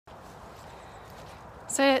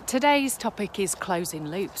So today's topic is closing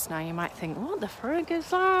loops. Now you might think, what the frig is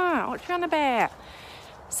that? What you on about?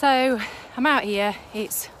 So I'm out here,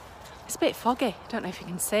 it's a bit foggy, I don't know if you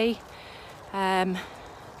can see.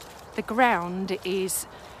 The ground is,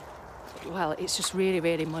 well, it's just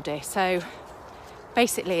really muddy. So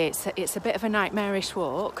basically it's a bit of a nightmarish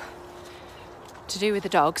walk to do with the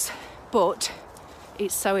dogs, but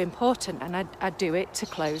it's so important, and I do it to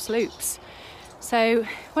close loops. So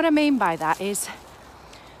what I mean by that is,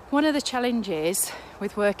 one of the challenges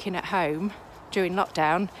with working at home during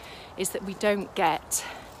lockdown is that we don't get,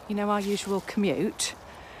 our usual commute.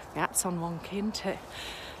 That's on wonky, isn't it?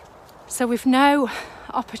 So we've no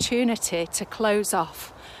opportunity to close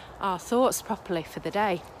off our thoughts properly for the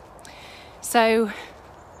day. So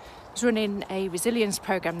I was running a resilience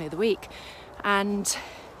program the other week, and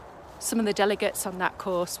some of the delegates on that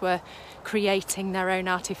course were creating their own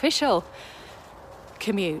artificial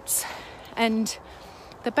commutes. And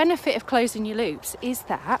the benefit of closing your loops is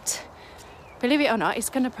that, believe it or not,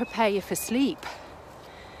 it's going to prepare you for sleep.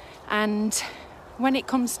 And when it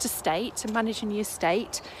comes to state and managing your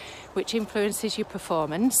state, which influences your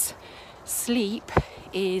performance, sleep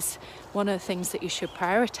is one of the things that you should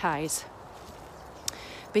prioritise,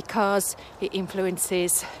 because it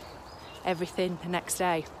influences everything the next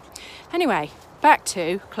day. Anyway, back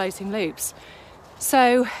to closing loops.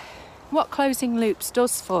 So what closing loops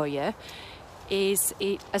does for you is,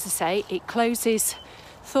 it closes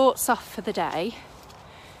thoughts off for the day,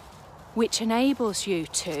 which enables you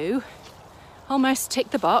to almost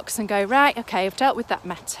tick the box and go, right, okay, I've dealt with that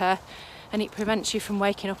matter, and it prevents you from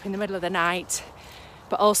waking up in the middle of the night,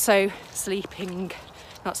 but also staring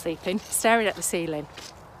at the ceiling.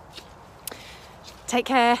 Take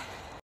care.